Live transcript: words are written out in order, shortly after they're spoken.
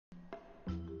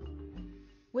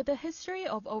With a history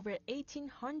of over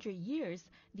 1800 years,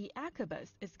 the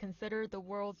Abacus is considered the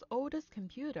world's oldest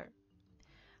computer.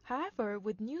 However,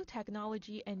 with new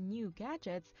technology and new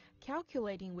gadgets,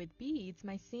 calculating with beads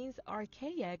might seem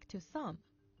archaic to some.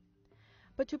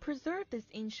 But to preserve this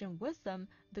ancient wisdom,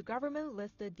 the government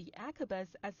listed the Abacus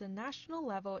as a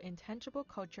national-level intangible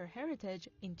culture heritage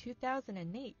in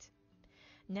 2008.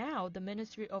 Now, the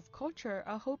Ministry of Culture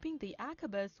are hoping the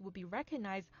Abacus will be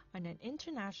recognized on an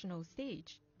international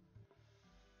stage.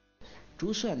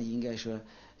 注册呢，应该说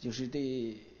就是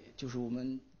对，就是我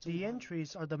们。The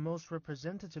entries are the most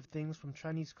representative things from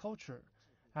Chinese culture.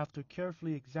 After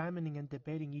carefully examining and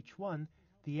debating each one,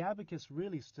 the abacus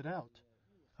really stood out.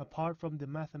 Apart from the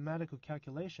mathematical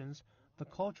calculations, the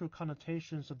cultural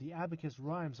connotations of the abacus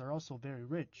rhymes are also very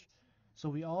rich. So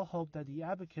we all hope that the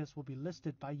abacus will be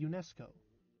listed by UNESCO.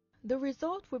 The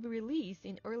result will be released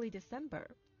in early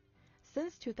December.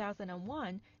 Since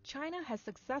 2001, China has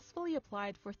successfully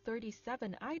applied for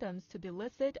 37 items to be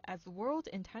listed as World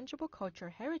Intangible Culture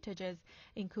Heritages,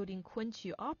 including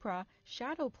Kunqu opera,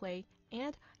 shadow play,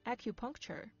 and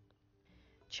acupuncture.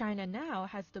 China now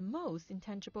has the most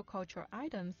intangible cultural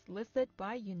items listed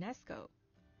by UNESCO.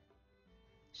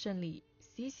 Shenli,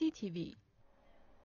 CCTV.